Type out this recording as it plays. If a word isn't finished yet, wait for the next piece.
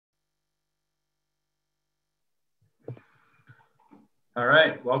All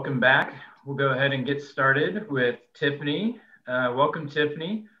right, welcome back. We'll go ahead and get started with Tiffany. Welcome,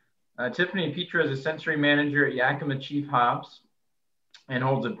 Tiffany. Tiffany Petra is a sensory manager at Yakima Chief Hops and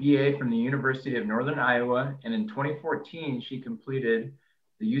holds a BA from the University of Northern Iowa. And in 2014, she completed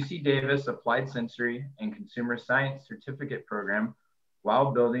the UC Davis Applied Sensory and Consumer Science Certificate Program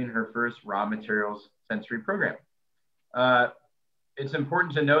while building her first raw materials sensory program. It's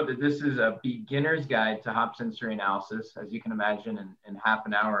important to note that this is a beginner's guide to hop sensory analysis. As you can imagine, in half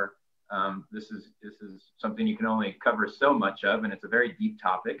an hour, this is something you can only cover so much of, and it's a very deep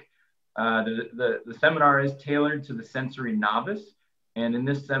topic. The seminar is tailored to the sensory novice, and in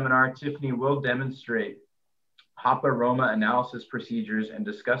this seminar, Tiffany will demonstrate hop aroma analysis procedures and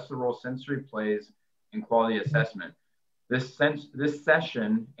discuss the role sensory plays in quality assessment. This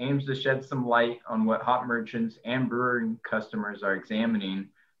session aims to shed some light on what hop merchants and brewing customers are examining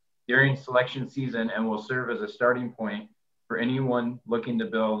during selection season and will serve as a starting point for anyone looking to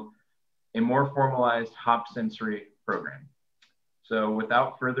build a more formalized hop sensory program. So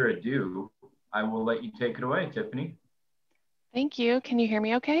without further ado, I will let you take it away, Tiffany. Thank you. Can you hear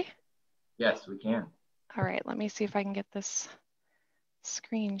me okay? Yes, we can. All right, let me see if I can get this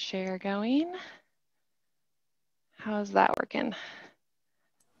screen share going. How's that working?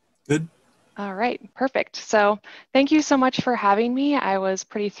 Good. All right, perfect. So thank you so much for having me. I was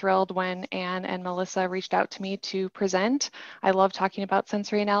pretty thrilled when Anne and Melissa reached out to me to present. I love talking about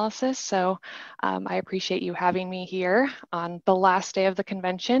sensory analysis, so I appreciate you having me here on the last day of the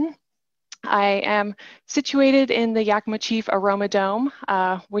convention. I am situated in the Yakima Chief Aroma Dome,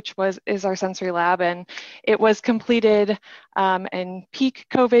 which is our sensory lab, and it was completed in peak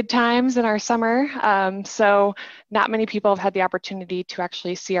COVID times in our summer. So not many people have had the opportunity to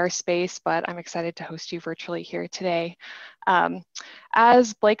actually see our space, but I'm excited to host you virtually here today.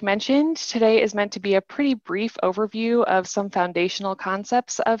 As Blake mentioned, today is meant to be a pretty brief overview of some foundational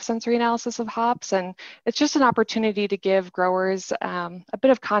concepts of sensory analysis of hops, and it's just an opportunity to give growers a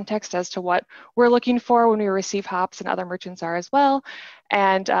bit of context as to what we're looking for when we receive hops, and other merchants are as well,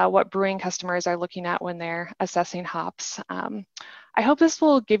 and what brewing customers are looking at when they're assessing hops. I hope this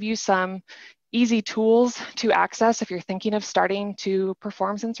will give you some easy tools to access if you're thinking of starting to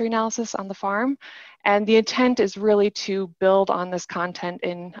perform sensory analysis on the farm. And the intent is really to build on this content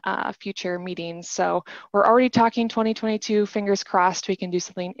in future meetings. So we're already talking 2022, fingers crossed we can do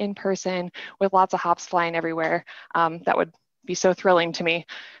something in person with lots of hops flying everywhere. That would be so thrilling to me.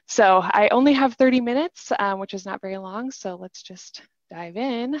 So I only have 30 minutes, which is not very long. So let's just dive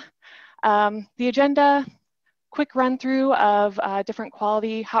in. The agenda: quick run through of different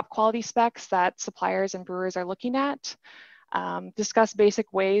hop quality specs that suppliers and brewers are looking at. Discuss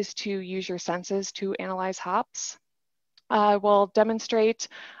basic ways to use your senses to analyze hops. We'll demonstrate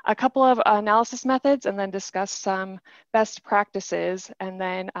a couple of analysis methods and then discuss some best practices, and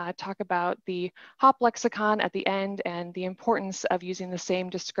then talk about the hop lexicon at the end and the importance of using the same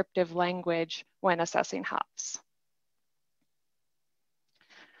descriptive language when assessing hops.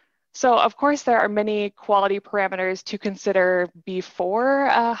 So of course, there are many quality parameters to consider before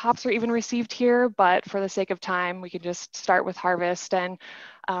hops are even received here, but for the sake of time, we can just start with harvest. And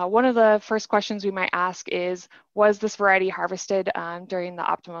one of the first questions we might ask is, was this variety harvested during the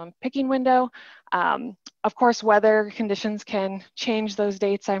optimum picking window? Of course, weather conditions can change those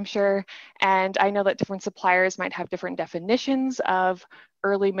dates, I'm sure. And I know that different suppliers might have different definitions of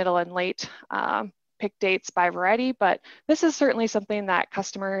early, middle, and late pick dates by variety, but this is certainly something that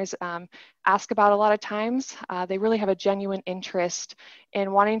customers ask about a lot of times. They really have a genuine interest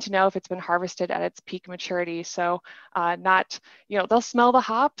in wanting to know if it's been harvested at its peak maturity. So they'll smell the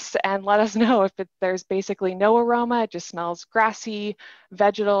hops and let us know if there's basically no aroma, it just smells grassy,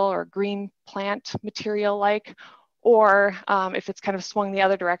 vegetal, or green plant material like, or if it's kind of swung the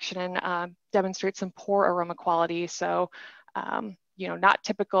other direction and demonstrates some poor aroma quality. So not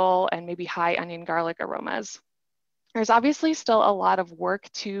typical and maybe high onion garlic aromas. There's obviously still a lot of work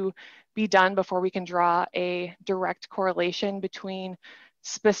to be done before we can draw a direct correlation between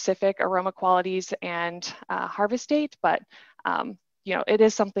specific aroma qualities and harvest date, but it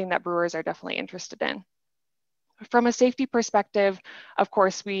is something that brewers are definitely interested in. From a safety perspective, of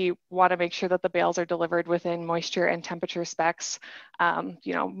course, we want to make sure that the bales are delivered within moisture and temperature specs,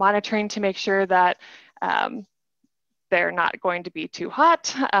 monitoring to make sure that they're not going to be too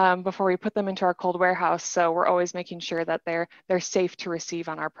hot before we put them into our cold warehouse. So we're always making sure that they're safe to receive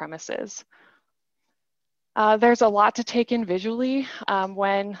on our premises. There's a lot to take in visually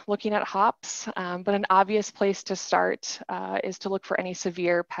when looking at hops, but an obvious place to start is to look for any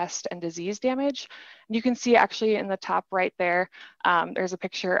severe pest and disease damage. And you can see actually in the top right there, there's a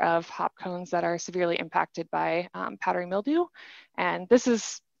picture of hop cones that are severely impacted by powdery mildew. And this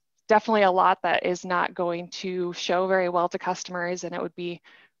is definitely a lot that is not going to show very well to customers, and it would be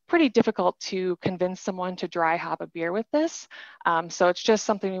pretty difficult to convince someone to dry hop a beer with this. So it's just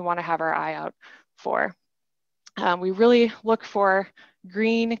something we want to have our eye out for. We really look for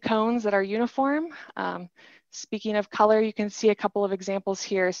green cones that are uniform. Speaking of color, you can see a couple of examples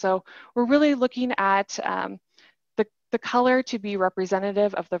here. So we're really looking at the color to be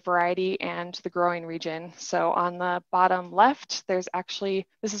representative of the variety and the growing region. So on the bottom left, there's actually,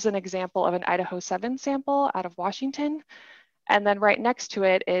 this is an example of an Idaho 7 sample out of Washington. And then right next to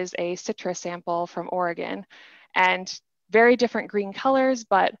it is a Citra sample from Oregon. And very different green colors,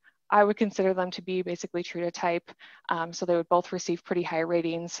 but I would consider them to be basically true to type. So they would both receive pretty high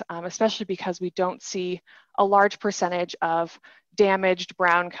ratings, especially because we don't see a large percentage of damaged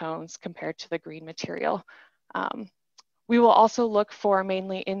brown cones compared to the green material. We will also look for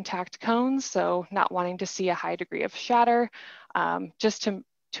mainly intact cones, so not wanting to see a high degree of shatter, just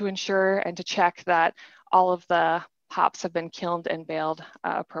to ensure and to check that all of the hops have been kilned and baled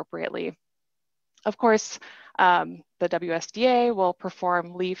appropriately. Of course, the WSDA will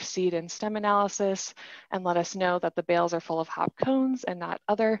perform leaf, seed, and stem analysis and let us know that the bales are full of hop cones and not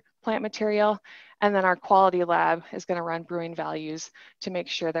other plant material. And then our quality lab is going to run brewing values to make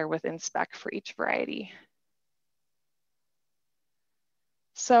sure they're within spec for each variety.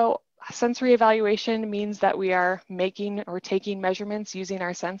 So sensory evaluation means that we are making or taking measurements using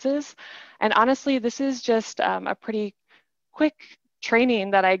our senses. And honestly, this is just a pretty quick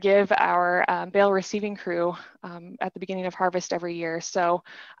training that I give our bale receiving crew at the beginning of harvest every year. So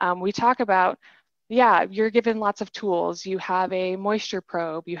we talk about, yeah, you're given lots of tools. You have a moisture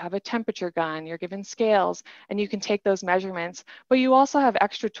probe, you have a temperature gun, you're given scales, and you can take those measurements, but you also have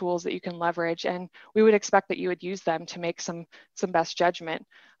extra tools that you can leverage, and we would expect that you would use them to make some best judgment.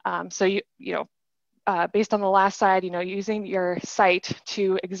 So based on the last slide, using your sight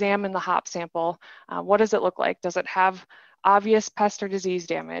to examine the hop sample, what does it look like? Does it have obvious pest or disease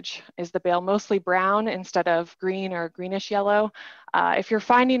damage? Is the bale mostly brown instead of green or greenish yellow? If you're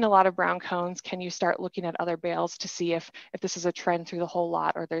finding a lot of brown cones, can you start looking at other bales to see if this is a trend through the whole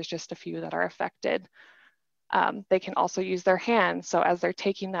lot, or there's just a few that are affected? They can also use their hands. So as they're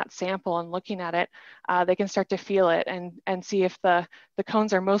taking that sample and looking at it, they can start to feel it and see if the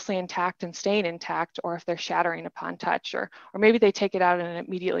cones are mostly intact and staying intact, or if they're shattering upon touch, or maybe they take it out and it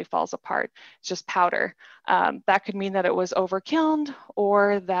immediately falls apart. It's just powder. That could mean that it was over kilned,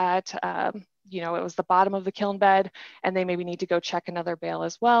 or that it was the bottom of the kiln bed and they maybe need to go check another bale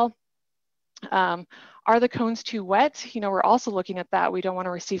as well. Are the cones too wet? We're also looking at that. We don't want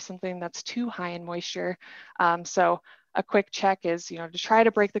to receive something that's too high in moisture. So a quick check is, to try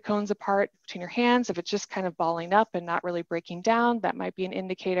to break the cones apart between your hands. If it's just kind of balling up and not really breaking down, that might be an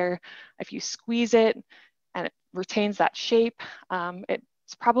indicator. If you squeeze it and it retains that shape,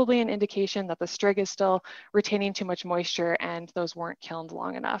 it's probably an indication that the strig is still retaining too much moisture and those weren't kilned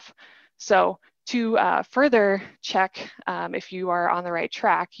long enough. So to further check if you are on the right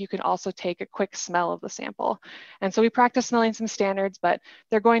track, you can also take a quick smell of the sample. And so we practice smelling some standards, but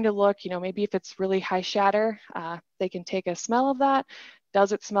they're going to look, maybe if it's really high shatter, they can take a smell of that.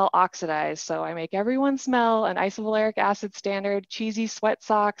 Does it smell oxidized? So I make everyone smell an isovaleric acid standard, cheesy sweat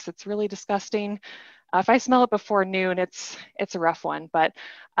socks. It's really disgusting. If I smell it before noon, it's a rough one, but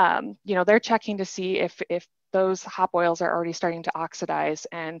they're checking to see if those hop oils are already starting to oxidize,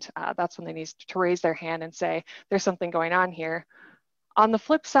 and that's when they need to raise their hand and say, there's something going on here. On the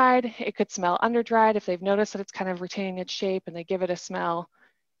flip side, it could smell under-dried if they've noticed that it's kind of retaining its shape and they give it a smell.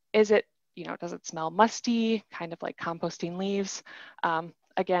 Is it, does it smell musty, kind of like composting leaves?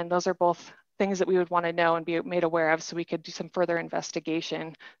 Again, those are both things that we would want to know and be made aware of so we could do some further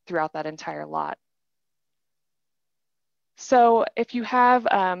investigation throughout that entire lot. So if you have,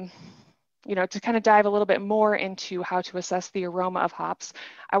 to kind of dive a little bit more into how to assess the aroma of hops,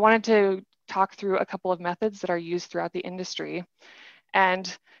 I wanted to talk through a couple of methods that are used throughout the industry.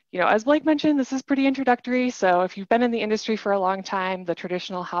 And, as Blake mentioned, this is pretty introductory. So if you've been in the industry for a long time, the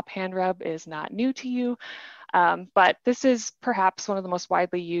traditional hop hand rub is not new to you. But this is perhaps one of the most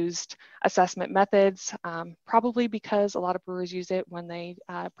widely used assessment methods, probably because a lot of brewers use it when they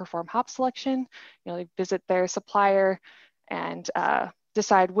perform hop selection. They visit their supplier and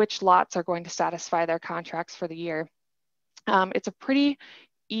decide which lots are going to satisfy their contracts for the year. It's a pretty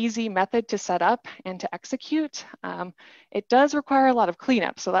easy method to set up and to execute. It does require a lot of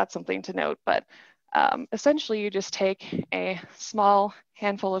cleanup, so that's something to note, but essentially you just take a small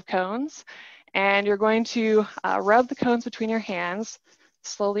handful of cones and you're going to rub the cones between your hands,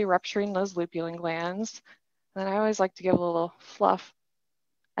 slowly rupturing those lupulin glands. And then I always like to give a little fluff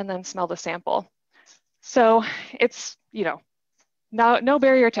and then smell the sample. So it's, no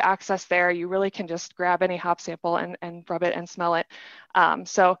barrier to access there. You really can just grab any hop sample and rub it and smell it.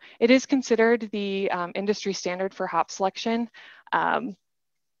 So it is considered the industry standard for hop selection.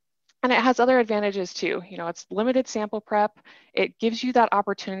 And it has other advantages too. It's limited sample prep. It gives you that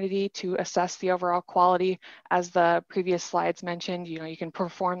opportunity to assess the overall quality. As the previous slides mentioned, you can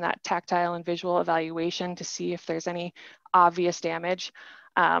perform that tactile and visual evaluation to see if there's any obvious damage.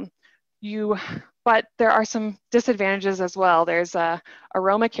 But there are some disadvantages as well. There's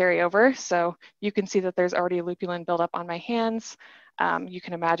aroma carryover. So you can see that there's already lupulin buildup on my hands. You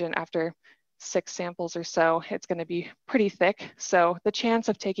can imagine after 6 samples or so, it's going to be pretty thick. So the chance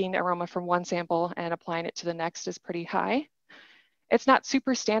of taking aroma from one sample and applying it to the next is pretty high. It's not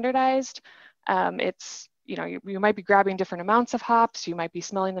super standardized. It's, you might be grabbing different amounts of hops. You might be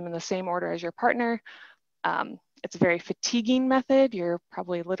smelling them in the same order as your partner. It's a very fatiguing method. You're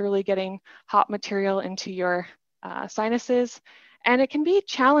probably literally getting hop material into your sinuses. And it can be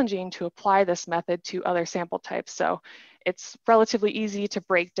challenging to apply this method to other sample types. So it's relatively easy to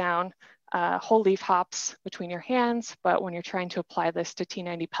break down whole leaf hops between your hands, but when you're trying to apply this to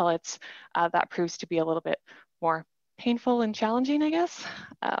T90 pellets, that proves to be a little bit more painful and challenging, I guess.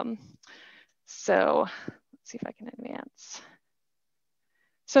 So let's see if I can advance.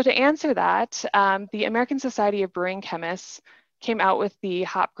 So to answer that, the American Society of Brewing Chemists came out with the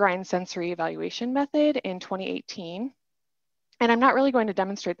hop grind sensory evaluation method in 2018. And I'm not really going to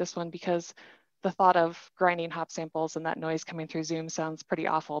demonstrate this one because the thought of grinding hop samples and that noise coming through Zoom sounds pretty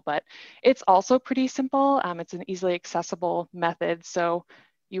awful, but it's also pretty simple. It's an easily accessible method. So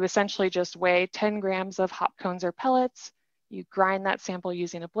you essentially just weigh 10 grams of hop cones or pellets, you grind that sample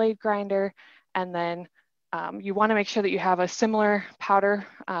using a blade grinder, and then you want to make sure that you have a similar powder,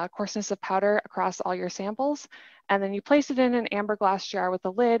 coarseness of powder across all your samples. And then you place it in an amber glass jar with a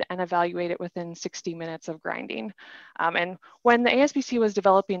lid and evaluate it within 60 minutes of grinding. And when the ASBC was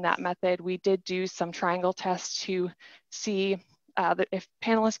developing that method, we did do some triangle tests to see that if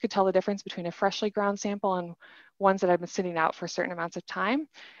panelists could tell the difference between a freshly ground sample and ones that have been sitting out for certain amounts of time.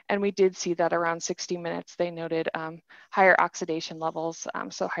 And we did see that around 60 minutes, they noted higher oxidation levels,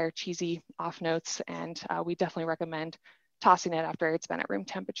 so higher cheesy off notes. And we definitely recommend tossing it after it's been at room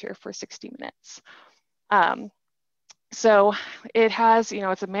temperature for 60 minutes. So it has,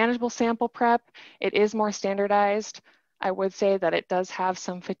 it's a manageable sample prep. It is more standardized. I would say that it does have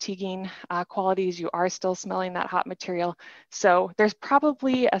some fatiguing qualities. You are still smelling that hot material. So there's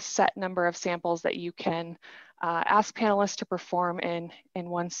probably a set number of samples that you can ask panelists to perform in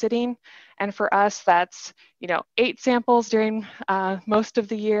one sitting. And for us, that's 8 samples during most of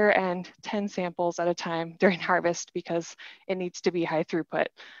the year and 10 samples at a time during harvest because it needs to be high throughput.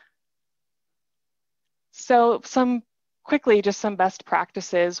 So quickly, just some best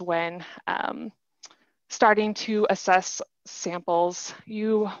practices when starting to assess samples.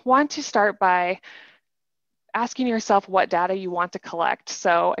 You want to start by asking yourself what data you want to collect.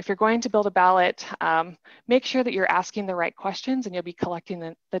 So if you're going to build a ballot, make sure that you're asking the right questions and you'll be collecting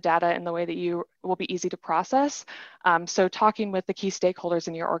the data in the way that you will be easy to process. So talking with the key stakeholders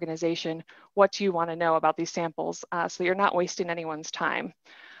in your organization, what do you want to know about these samples so you're not wasting anyone's time.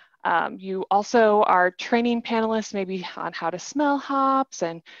 You also are training panelists maybe on how to smell hops,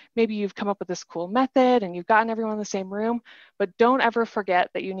 and maybe you've come up with this cool method and you've gotten everyone in the same room, but don't ever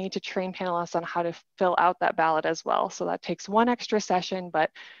forget that you need to train panelists on how to fill out that ballot as well. So that takes one extra session, but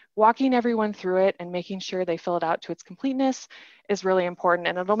walking everyone through it and making sure they fill it out to its completeness is really important,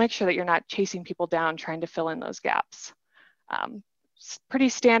 and it'll make sure that you're not chasing people down trying to fill in those gaps. Pretty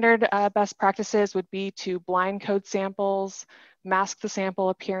standard best practices would be to blind code samples, mask the sample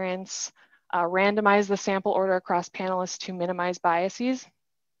appearance, randomize the sample order across panelists to minimize biases.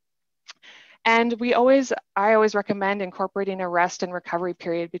 And I always recommend incorporating a rest and recovery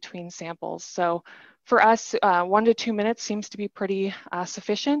period between samples. So for us, 1 to 2 minutes seems to be pretty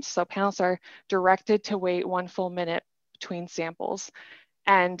sufficient. So panelists are directed to wait 1 full minute between samples.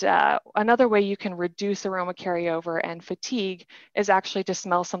 And another way you can reduce aroma carryover and fatigue is actually to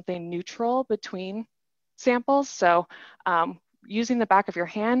smell something neutral between samples. So using the back of your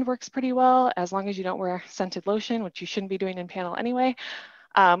hand works pretty well, as long as you don't wear scented lotion, which you shouldn't be doing in panel anyway.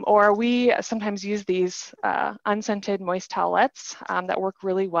 Or we sometimes use these unscented moist towelettes that work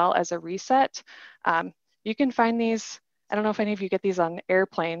really well as a reset. You can find these, I don't know if any of you get these on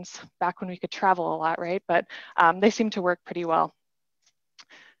airplanes back when we could travel a lot, right? But they seem to work pretty well.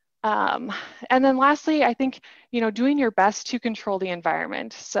 And then lastly, I think, doing your best to control the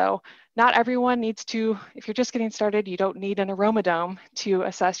environment. So not everyone needs to, if you're just getting started, you don't need an aromadome to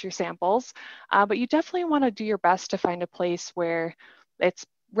assess your samples, but you definitely want to do your best to find a place where it's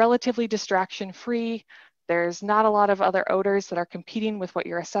relatively distraction-free, there's not a lot of other odors that are competing with what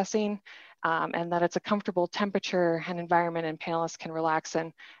you're assessing, and that it's a comfortable temperature and environment and panelists can relax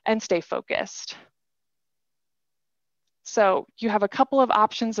and stay focused. So you have a couple of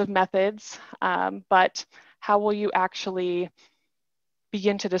options of methods, but how will you actually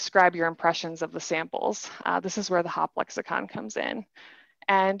begin to describe your impressions of the samples? This is where the HOP lexicon comes in.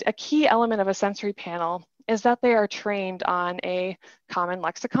 And a key element of a sensory panel is that they are trained on a common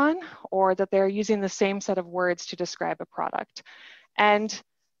lexicon, or that they're using the same set of words to describe a product. And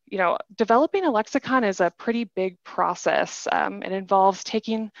developing a lexicon is a pretty big process. It involves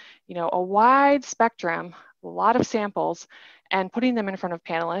taking, a wide spectrum, a lot of samples, and putting them in front of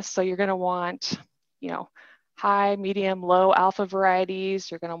panelists. So you're going to want, high, medium, low alpha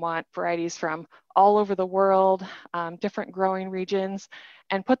varieties. You're going to want varieties from all over the world, different growing regions,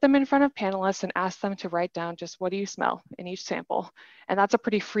 and put them in front of panelists and ask them to write down just what do you smell in each sample. And that's a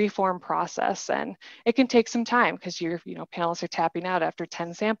pretty free-form process, and it can take some time because panelists are tapping out after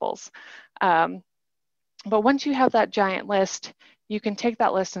 10 samples. But once you have that giant list, you can take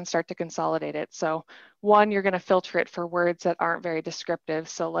that list and start to consolidate it. So one, you're going to filter it for words that aren't very descriptive.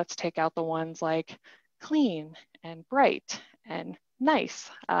 So let's take out the ones like clean and bright and nice.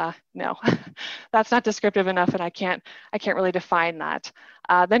 No, that's not descriptive enough, and I can't really define that.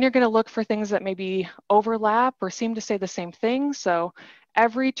 Then you're going to look for things that maybe overlap or seem to say the same thing. So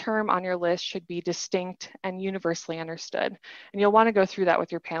every term on your list should be distinct and universally understood. And you'll want to go through that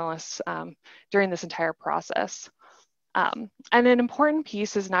with your panelists during this entire process. And an important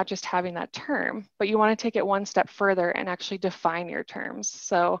piece is not just having that term, but you want to take it one step further and actually define your terms.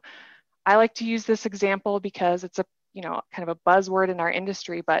 So I like to use this example because it's a kind of a buzzword in our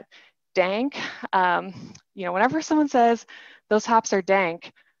industry, but dank, whenever someone says those hops are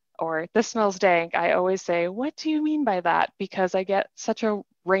dank or this smells dank, I always say, what do you mean by that? Because I get such a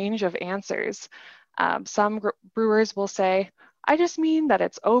range of answers. Some brewers will say, I just mean that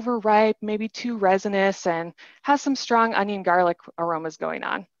it's overripe, maybe too resinous, and has some strong onion garlic aromas going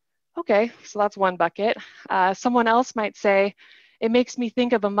on. Okay, so that's one bucket. Someone else might say, it makes me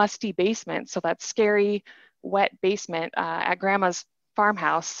think of a musty basement. So that scary, wet basement at grandma's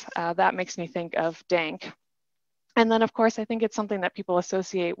farmhouse, that makes me think of dank. And then of course, I think it's something that people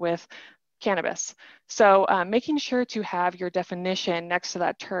associate with cannabis. So making sure to have your definition next to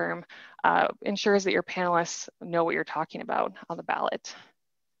that term ensures that your panelists know what you're talking about on the ballot.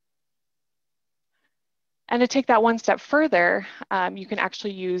 And to take that one step further, you can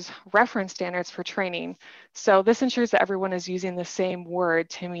actually use reference standards for training. So this ensures that everyone is using the same word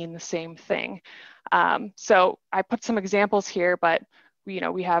to mean the same thing. So I put some examples here, but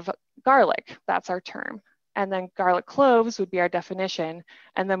we have garlic, that's our term. And then garlic cloves would be our definition.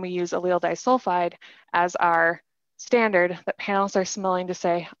 And then we use allyl disulfide as our standard that panelists are smelling to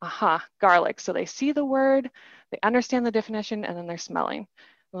say, aha, garlic. So they see the word, they understand the definition, and then they're smelling.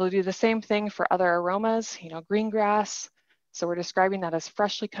 We'll do the same thing for other aromas, green grass. So we're describing that as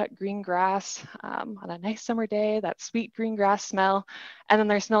freshly cut green grass on a nice summer day, that sweet green grass smell. And then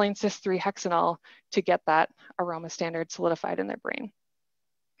they're smelling cis-3-hexanol to get that aroma standard solidified in their brain.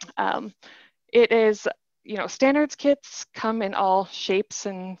 It is, standards kits come in all shapes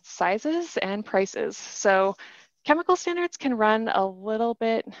and sizes and prices. So chemical standards can run a little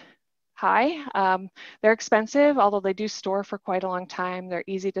bit high. They're expensive, although they do store for quite a long time. They're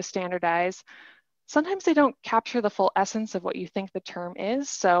easy to standardize. Sometimes they don't capture the full essence of what you think the term is.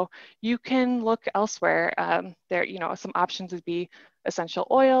 So you can look elsewhere. There, some options would be essential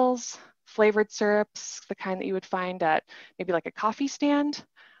oils, flavored syrups, the kind that you would find at maybe like a coffee stand,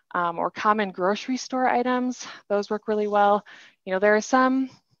 or common grocery store items. Those work really well. There are some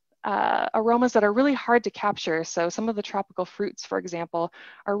aromas that are really hard to capture. So some of the tropical fruits, for example,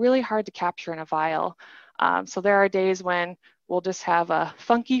 are really hard to capture in a vial. So there are days when we'll just have a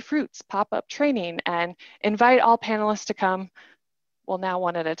funky fruits pop-up training and invite all panelists to come, well, now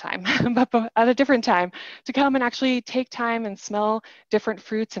one at a time, but at a different time, to come and actually take time and smell different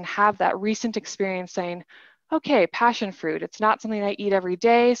fruits and have that recent experience saying, okay, passion fruit, it's not something I eat every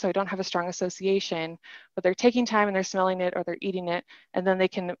day, so I don't have a strong association, but they're taking time and they're smelling it or they're eating it, and then they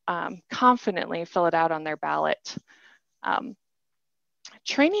can confidently fill it out on their ballot.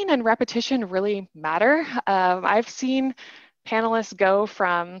 Training and repetition really matter. I've seen panelists go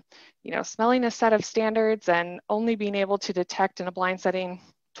from, smelling a set of standards and only being able to detect in a blind setting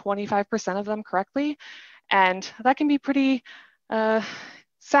 25% of them correctly. And that can be pretty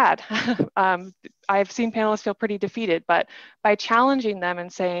sad. I've seen panelists feel pretty defeated, but by challenging them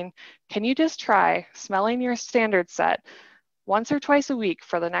and saying, can you just try smelling your standard set once or twice a week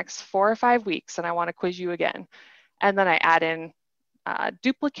for the next 4 or 5 weeks, and I want to quiz you again. And then I add in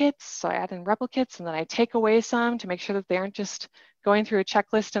duplicates, so I add in replicates, and then I take away some to make sure that they aren't just going through a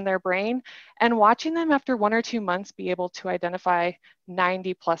checklist in their brain, and watching them after 1 or 2 months be able to identify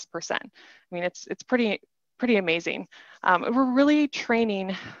 90+%. I mean, it's pretty amazing. We're really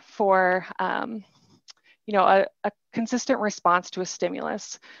training for a consistent response to a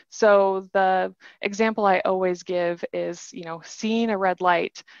stimulus. So the example I always give is, seeing a red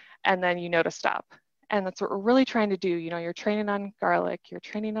light and then you know to stop. And that's what we're really trying to do. You're training on garlic, you're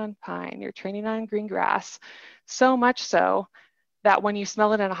training on pine, you're training on green grass, so much so that when you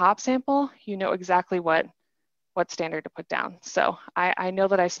smell it in a hop sample, you know exactly what standard to put down. So I know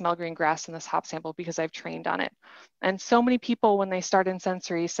that I smell green grass in this hop sample because I've trained on it. And so many people, when they start in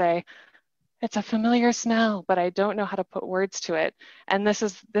sensory, say, it's a familiar smell, but I don't know how to put words to it. And this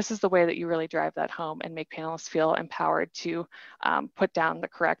is the way that you really drive that home and make panelists feel empowered to put down the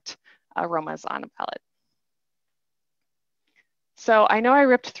correct aromas on a palette. So I know I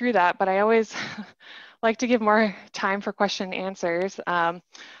ripped through that, but I always like to give more time for question and answers.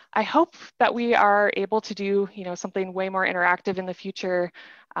 I hope that we are able to do, something way more interactive in the future.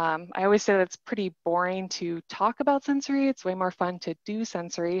 I always say that it's pretty boring to talk about sensory. It's way more fun to do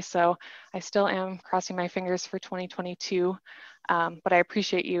sensory. So I still am crossing my fingers for 2022, but I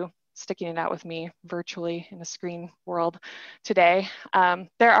appreciate you sticking it out with me virtually in a screen world today.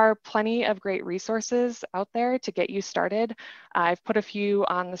 There are plenty of great resources out there to get you started. I've put a few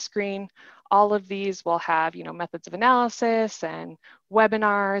on the screen. All of these will have, methods of analysis and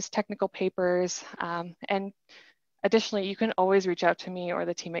webinars, technical papers, and additionally, you can always reach out to me or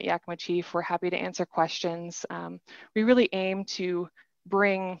the team at Yakima Chief. We're happy to answer questions. We really aim to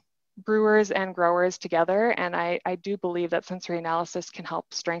bring brewers and growers together, and I do believe that sensory analysis can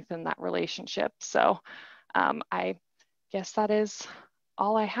help strengthen that relationship. So I guess that is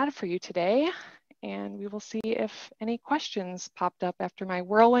all I had for you today, and we will see if any questions popped up after my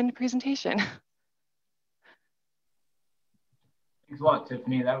whirlwind presentation. Thanks a lot,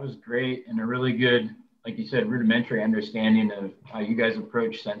 Tiffany. That was great and a really good, like you said, rudimentary understanding of how you guys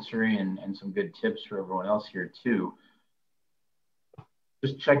approach sensory and some good tips for everyone else here too.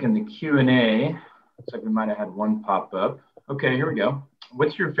 Just checking the Q&A. Looks like we might have had one pop up. Okay, here we go.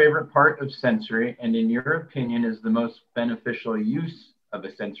 What's your favorite part of sensory, and in your opinion, is the most beneficial use of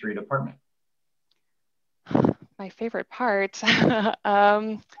a sensory department? My favorite part? That's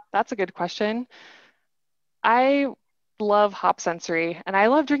a good question. I love hop sensory, and I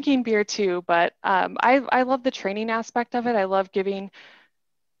love drinking beer too, but I love the training aspect of it. I love giving,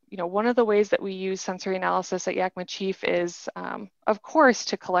 one of the ways that we use sensory analysis at Yakima Chief is, of course,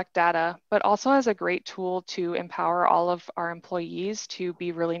 to collect data, but also as a great tool to empower all of our employees to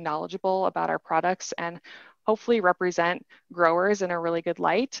be really knowledgeable about our products and hopefully represent growers in a really good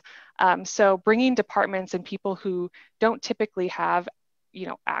light. So bringing departments and people who don't typically have,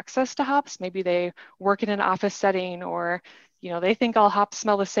 access to hops, maybe they work in an office setting, or they think all hops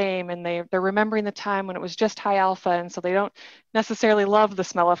smell the same, and they're remembering the time when it was just high alpha, and so they don't necessarily love the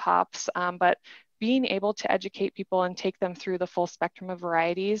smell of hops. But being able to educate people and take them through the full spectrum of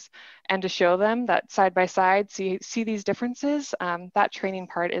varieties and to show them that side by side, see these differences, that training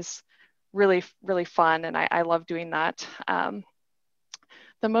part is really, really fun, and I love doing that.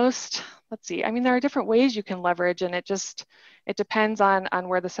 The most, let's see, there are different ways you can leverage, and it depends on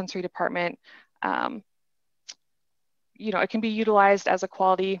where the sensory department, it can be utilized as a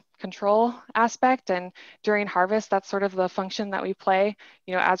quality control aspect, and during harvest, that's sort of the function that we play.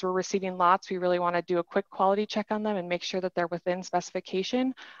 As we're receiving lots, we really want to do a quick quality check on them and make sure that they're within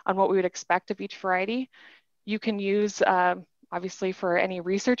specification on what we would expect of each variety. You can use, obviously, for any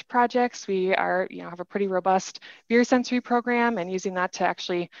research projects, we are, have a pretty robust beer sensory program, and using that to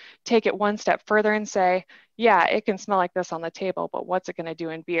actually take it one step further and say, yeah, it can smell like this on the table, but what's it going to do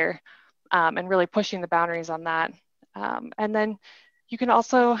in beer? And really pushing the boundaries on that. And then you can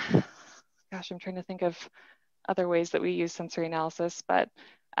also, gosh, I'm trying to think of other ways that we use sensory analysis, but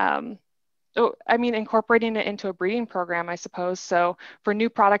incorporating it into a breeding program, I suppose. So for new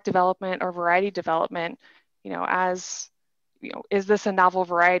product development or variety development, is this a novel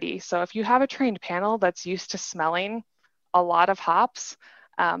variety? So if you have a trained panel that's used to smelling a lot of hops,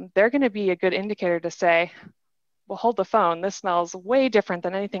 they're going to be a good indicator to say, well, hold the phone. This smells way different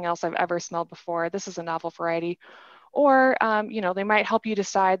than anything else I've ever smelled before. This is a novel variety. Or, they might help you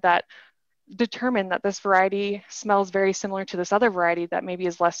decide that determine that this variety smells very similar to this other variety that maybe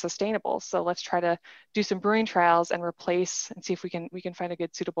is less sustainable. So let's try to do some brewing trials and replace and see if we can find a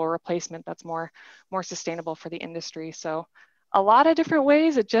good suitable replacement that's more sustainable for the industry. So a lot of different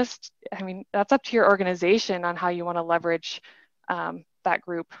ways. I mean, that's up to your organization on how you want to leverage that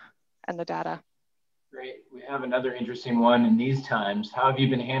group and the data. Great. We have another interesting one in these times. How have you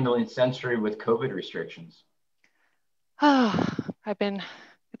been handling sensory with COVID restrictions?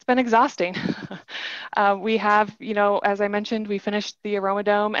 It's been exhausting. We have, as I mentioned, we finished the Aroma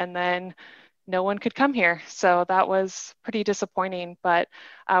Dome and then no one could come here. So that was pretty disappointing, but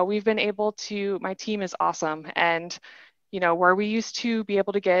we've been able to, my team is awesome. And, where we used to be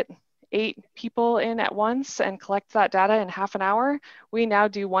able to get 8 people in at once and collect that data in half an hour, we now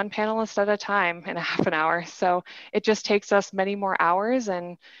do 1 panelist at a time in a half an hour. So it just takes us many more hours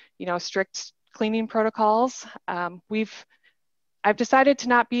and, strict cleaning protocols. I've decided to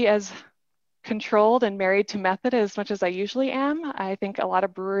not be as controlled and married to method as much as I usually am. I think a lot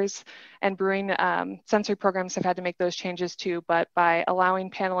of brewers and brewing sensory programs have had to make those changes too, but by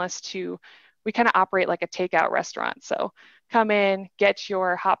allowing panelists we kind of operate like a takeout restaurant. So come in, get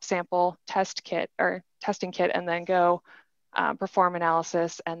your hop sample testing kit, and then go perform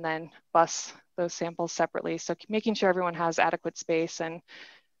analysis and then bus those samples separately. So making sure everyone has adequate space. And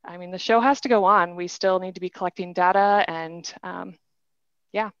I mean, the show has to go on. We still need to be collecting data and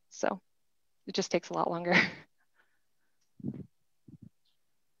so it just takes a lot longer.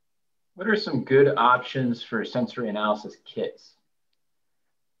 What are some good options for sensory analysis kits?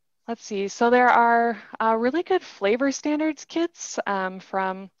 Let's see. So there are really good flavor standards kits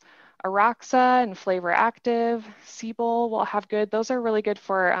from Aroxa and Flavor Active. Siebel will have good. Those are really good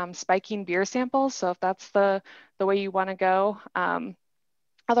for spiking beer samples. So if that's the way you want to go.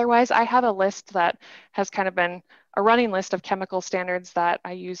 Otherwise, I have a list that has kind of been a running list of chemical standards that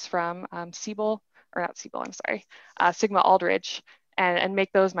I use from Sigma Aldrich and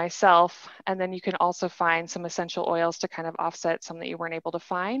make those myself. And then you can also find some essential oils to kind of offset some that you weren't able to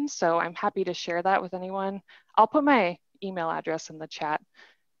find. So I'm happy to share that with anyone. I'll put my email address in the chat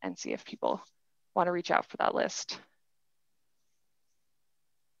and see if people want to reach out for that list.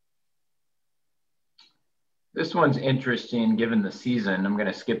 This one's interesting given the season. I'm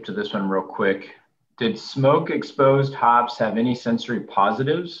going to skip to this one real quick. Did smoke exposed hops have any sensory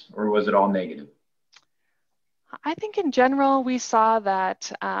positives or was it all negative? I think in general, we saw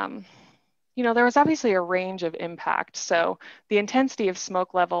that, there was obviously a range of impact. So the intensity of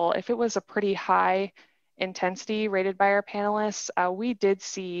smoke level, if it was a pretty high intensity rated by our panelists, we did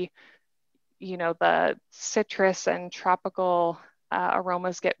see, the citrus and tropical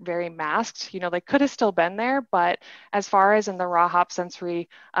aromas get very masked. They could have still been there, but as far as in the raw hop sensory,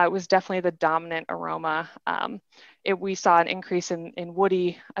 it was definitely the dominant aroma. We saw an increase in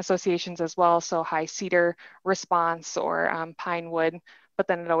woody associations as well, so high cedar response or pine wood, but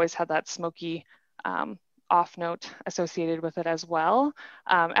then it always had that smoky off note associated with it as well.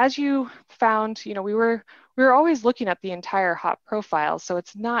 As you found, we were always looking at the entire hop profile, so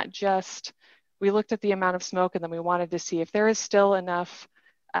it's not just we looked at the amount of smoke and then we wanted to see if there is still enough,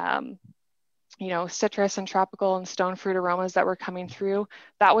 citrus and tropical and stone fruit aromas that were coming through.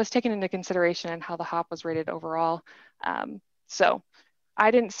 That was taken into consideration in how the hop was rated overall. So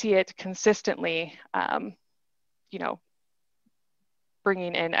I didn't see it consistently,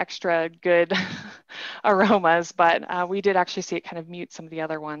 bringing in extra good aromas, but we did actually see it kind of mute some of the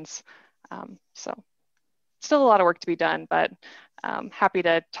other ones. So still a lot of work to be done, but happy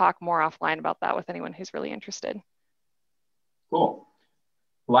to talk more offline about that with anyone who's really interested. Cool.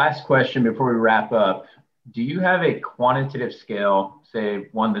 Last question before we wrap up. Do you have a quantitative scale, say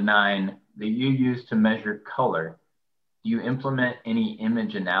 1 to 9, that you use to measure color? Do you implement any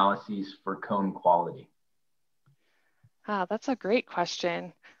image analyses for cone quality? That's a great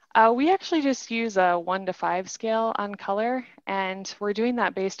question. We actually just use a 1 to 5 scale on color, and we're doing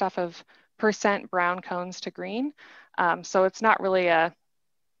that based off of % brown cones to green. So it's not really a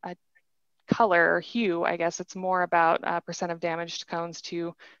color or hue, I guess. It's more about % of damaged cones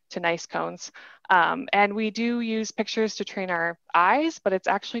to nice cones. And we do use pictures to train our eyes, but it's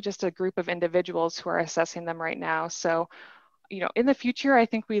actually just a group of individuals who are assessing them right now. So, in the future, I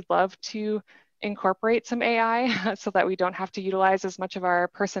think we'd love to incorporate some AI so that we don't have to utilize as much of our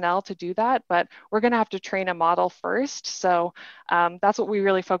personnel to do that, but we're going to have to train a model first. So that's what we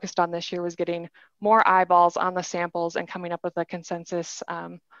really focused on this year, was getting more eyeballs on the samples and coming up with a consensus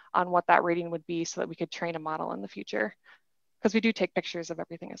on what that rating would be so that we could train a model in the future, because we do take pictures of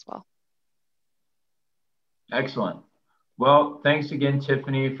everything as well. Excellent. Well, thanks again,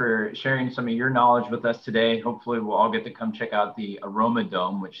 Tiffany, for sharing some of your knowledge with us today. Hopefully we'll all get to come check out the Aroma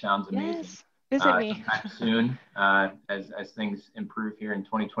Dome, which sounds amazing. Yes, visit me. Sometime soon as things improve here in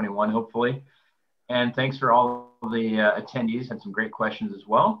 2021, hopefully. And thanks for all the attendees, had some great questions as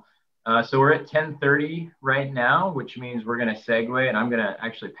well. So we're at 10:30 right now, which means we're gonna segue, and I'm gonna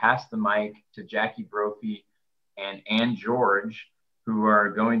actually pass the mic to Jackie Brophy and Ann George, who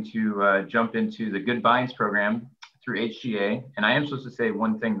are going to jump into the Good Buyings program through HGA. And I am supposed to say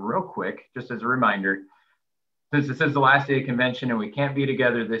one thing real quick, just as a reminder. Since this is the last day of convention and we can't be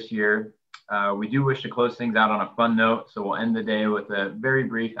together this year, we do wish to close things out on a fun note. So we'll end the day with a very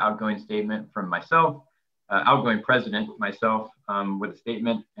brief outgoing statement from myself, outgoing president myself, with a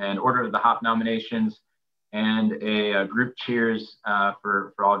statement and order of the HOP nominations and a group cheers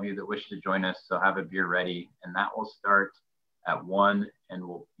for all of you that wish to join us. So have a beer ready, and that will start at 1, and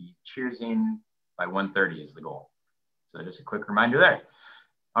we'll be cheersing by 1:30 is the goal. So just a quick reminder there.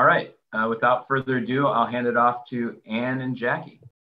 All right, without further ado, I'll hand it off to Ann and Jackie.